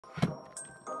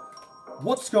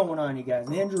What's going on, you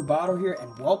guys? Andrew Botto here,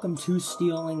 and welcome to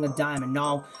Stealing the Diamond.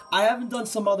 Now, I haven't done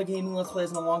some other gaming Let's Plays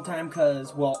in a long time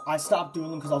because, well, I stopped doing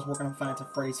them because I was working on Five Nights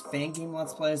at Freddy's fan game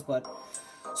Let's Plays, but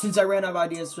since I ran out of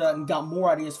ideas for that and got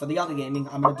more ideas for the other gaming,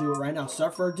 I'm going to do it right now. So,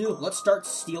 without further ado, let's start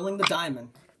stealing the diamond.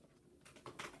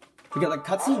 We got like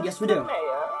a cutscene? Yes, we do. Mayor,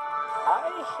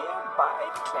 I hereby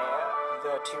declare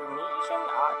the Tunisian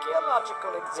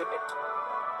archaeological exhibit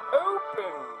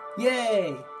open.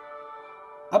 Yay!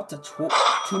 Up to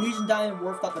Tunisian diamond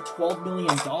worth up to $12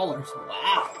 million.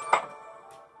 Wow.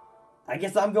 I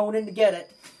guess I'm going in to get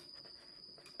it.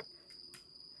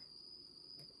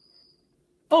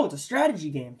 Oh, it's a strategy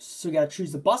game. So we gotta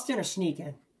choose the bust in or sneak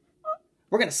in.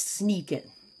 We're gonna sneak in.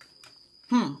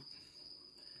 How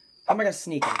am I gonna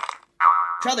sneak in?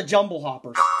 Try the jumble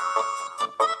hoppers.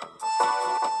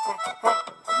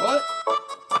 What?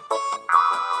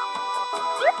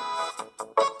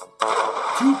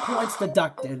 2 points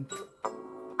deducted.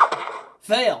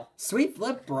 Fail. Sweet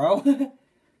flip, bro.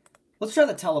 Let's try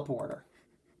the teleporter.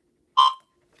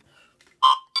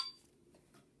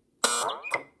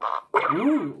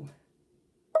 Ooh.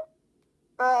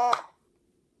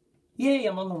 Yay,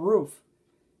 I'm on the roof.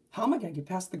 How am I gonna get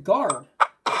past the guard?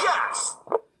 Yes!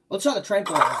 Let's try the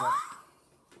tranquilizer.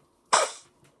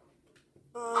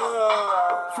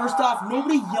 First off,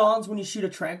 nobody yawns when you shoot a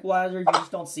tranquilizer. You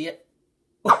just don't see it.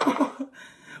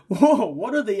 Whoa,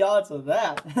 what are the odds of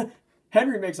that?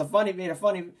 Henry made a funny,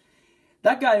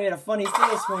 that guy made a funny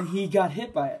face when he got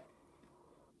hit by it.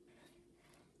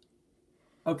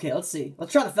 Okay, let's see.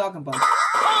 Let's try the Falcon Punch.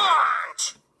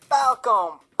 Punch!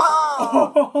 Falcon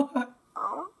Punch!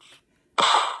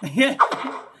 Yeah.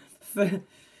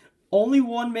 Only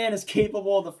one man is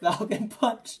capable of the Falcon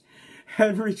Punch.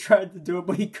 Henry tried to do it,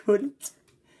 but he couldn't.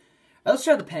 Let's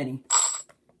try the penny.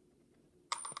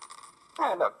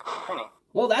 Hey, look, penny.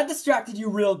 Well, that distracted you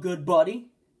real good, buddy.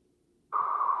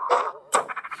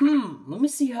 Let me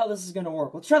see how this is gonna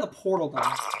work. Let's try the portal gun.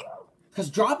 Because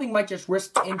dropping might just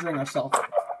risk injuring ourselves.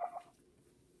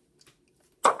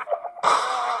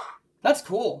 That's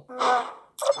cool.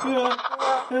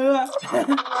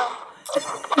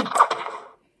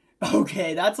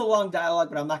 Okay, that's a long dialogue,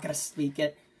 but I'm not gonna speak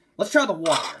it. Let's try the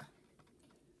water.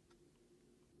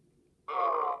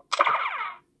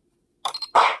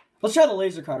 Let's try the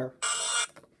laser cutter.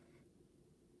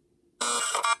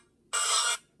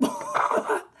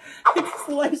 It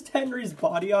sliced Henry's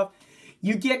body off.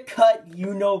 You get cut,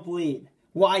 you no bleed.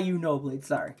 Why you no bleed?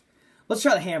 Sorry. Let's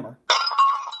try the hammer.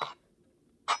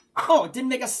 Oh, it didn't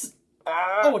make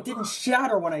oh, it didn't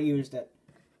shatter when I used it.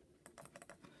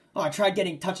 Oh, I tried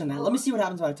touching that. Let me see what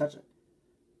happens when I touch it.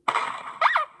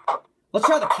 Let's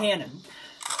try the cannon.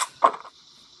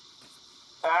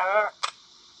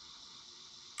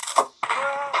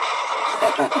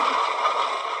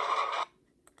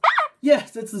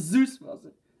 Yes, it's the Zeus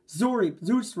poster.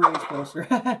 Zeus Rage poster.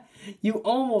 You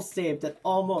almost saved it.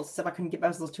 Almost. Except I couldn't get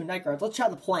past those two night guards. Let's try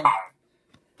the plank.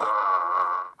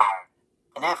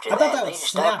 And after that, they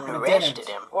just up and arrested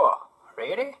him. Whoa,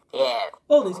 really? Yeah.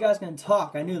 Oh, these guys can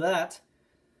talk. I knew that.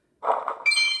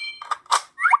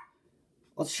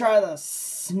 Let's try the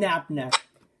snap neck.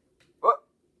 What?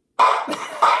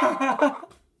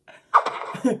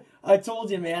 I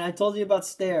told you, man. I told you about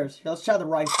stairs. Here, let's try the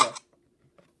rifle.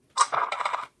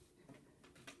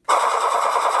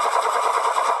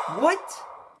 What?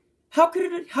 How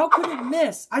could it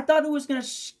miss? I thought it was gonna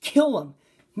kill him.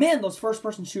 Man, those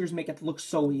first-person shooters make it look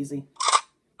so easy.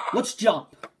 Let's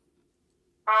jump.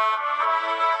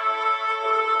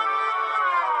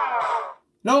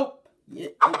 Nope.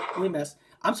 We missed.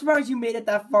 I'm surprised you made it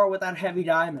that far with that heavy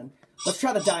diamond. Let's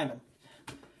try the diamond.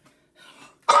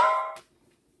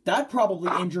 That probably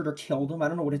injured or killed him. I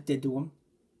don't know what it did to him.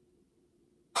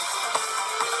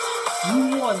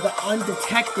 You won the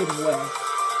undetected way.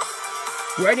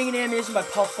 Writing and animation by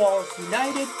Puffballs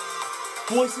United.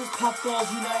 Voices,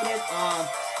 Puffballs United.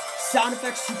 Sound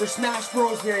effects, Super Smash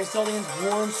Bros. Various aliens,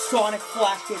 Worms, Sonic,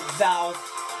 Flashgate, Valve,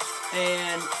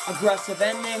 and Aggressive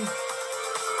Ending.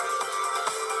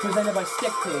 Presented by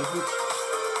Stick Page,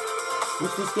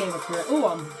 which this game is for. Oh,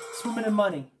 I'm swimming in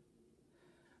money.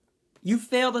 You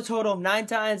failed a total of 9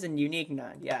 times and unique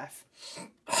 9. Yeah.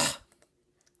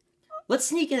 Let's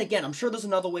sneak in again. I'm sure there's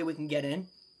another way we can get in.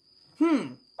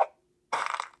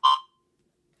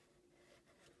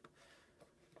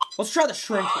 Let's try the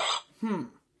shrink ray.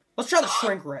 Let's try the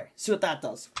shrink ray. See what that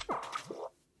does.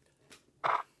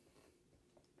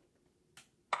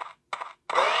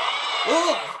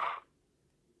 Ugh!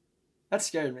 That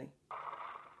scared me.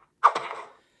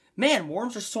 Man,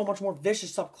 worms are so much more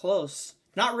vicious up close.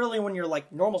 Not really when you're,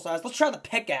 like, normal size. Let's try the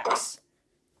pickaxe.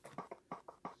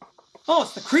 Oh,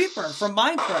 it's the creeper from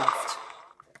Minecraft.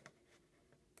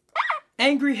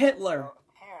 Angry Hitler. So,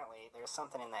 apparently, there's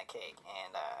something in that cake,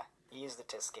 and, he used it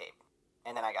to escape.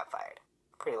 And then I got fired.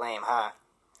 Pretty lame, huh?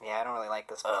 Yeah, I don't really like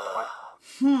this.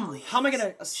 Please, how am I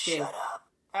gonna escape? Shut up.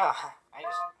 Oh, I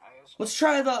just... Let's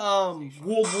try the,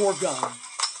 World War gun.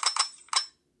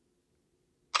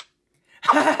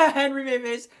 Henry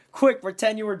Mayface, quick,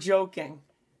 pretend you were joking.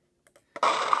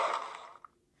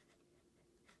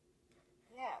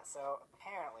 Yeah, so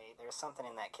apparently there's something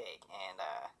in that cake, and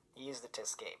he used it to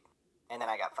escape. And then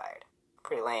I got fired.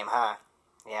 Pretty lame, huh?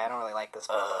 Yeah, I don't really like this.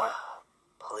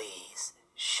 Please,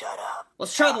 shut up.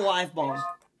 Let's try the live bomb.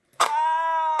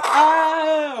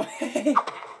 Oh!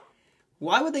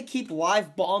 Why would they keep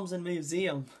live bombs in a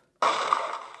museum?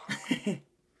 Yeah,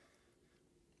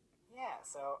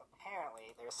 so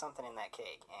apparently there's something in that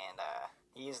cake, and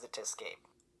he used it to escape.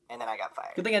 And then I got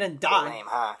fired. Good thing I didn't die. Pretty lame,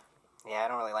 huh? Yeah, I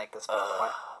don't really like this.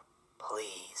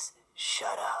 Please,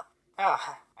 shut up.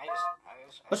 Oh,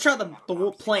 Let's try the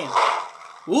plan.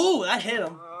 Ooh, that hit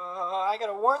him. I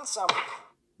gotta warn someone.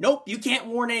 Nope, you can't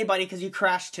warn anybody because you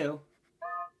crashed too.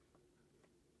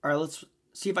 Alright, let's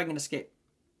see if I can escape.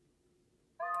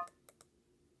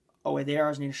 Oh wait, the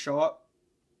arrows need to show up.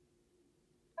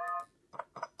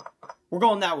 We're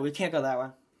going that way, we can't go that way.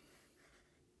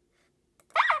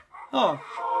 Oh.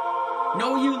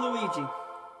 No, you, Luigi.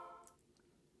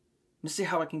 Let's see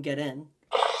how I can get in.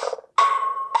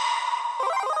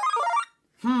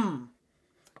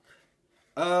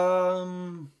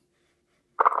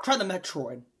 Try the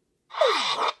Metroid.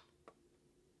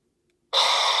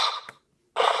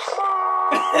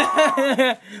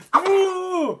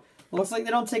 Ooh! Looks like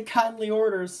they don't take kindly to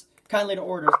orders.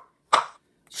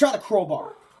 Let's try the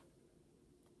crowbar.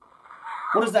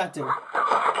 What does that do?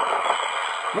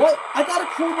 What? I thought a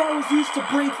crowbar was used to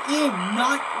break in,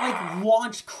 not like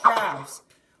launch crabs.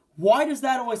 Why does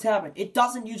that always happen? It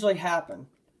doesn't usually happen.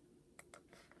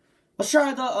 Let's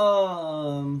try the,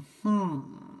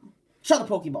 try the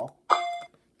Pokeball.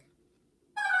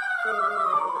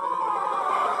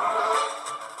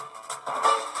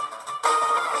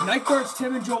 Night Guards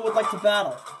Tim and Joe would like to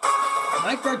battle.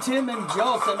 Night Guard Tim and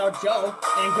Joe send out Joe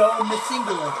and go in the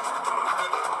singular.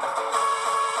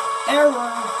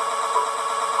 Error.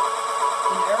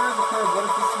 An error has occurred. What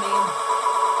does this mean?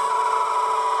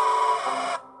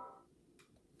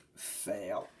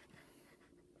 Fail.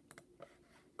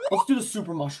 Let's do the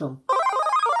super mushroom.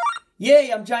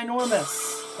 Yay, I'm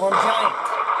ginormous. Or I'm giant.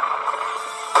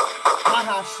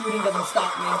 Haha, shooting doesn't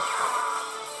stop me.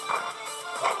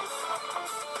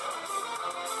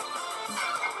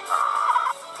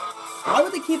 Why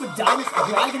would they keep a dinosaur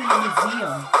dragon in a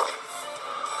museum?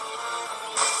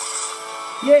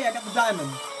 Yay, I got the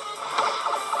diamond.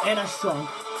 And I shrunk.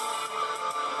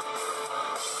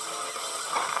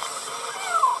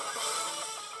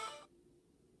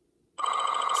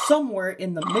 Somewhere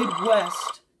in the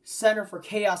Midwest Center for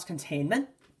Chaos Containment.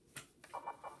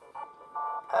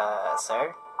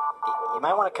 Sir? You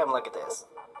might want to come look at this.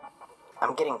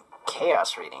 I'm getting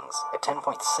chaos readings at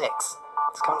 10.6.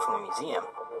 It's coming from the museum.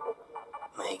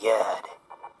 My god.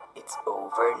 It's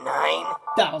over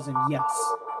 9,000,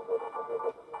 yes.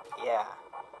 Yeah.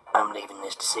 I'm leaving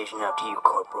this decision up to you,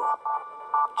 Corporal.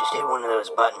 Just hit one of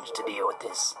those buttons to deal with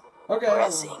this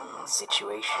pressing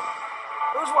situation.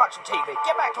 Who's watching TV?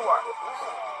 Get back to work!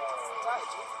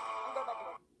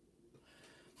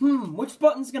 Which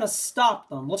button's gonna stop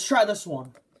them? Let's try this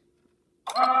one.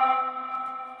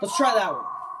 Let's try that one.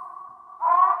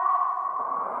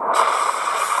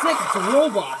 Sick, it's a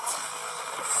robot.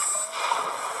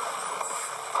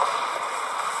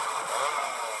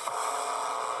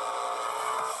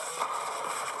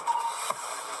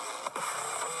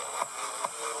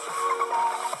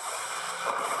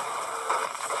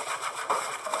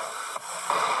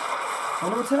 I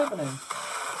wonder what's happening.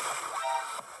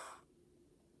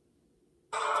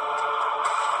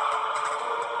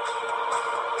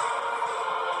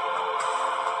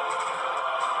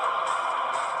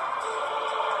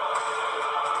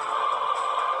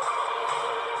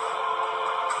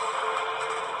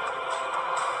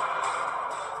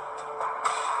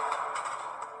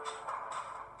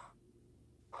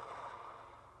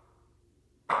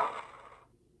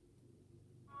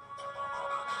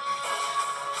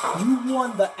 You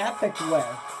won the epic way.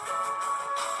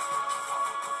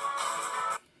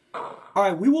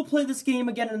 Alright, we will play this game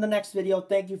again in the next video.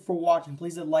 Thank you for watching.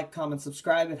 Please hit like, comment,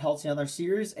 subscribe. It helps the other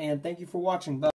series. And thank you for watching. Bye.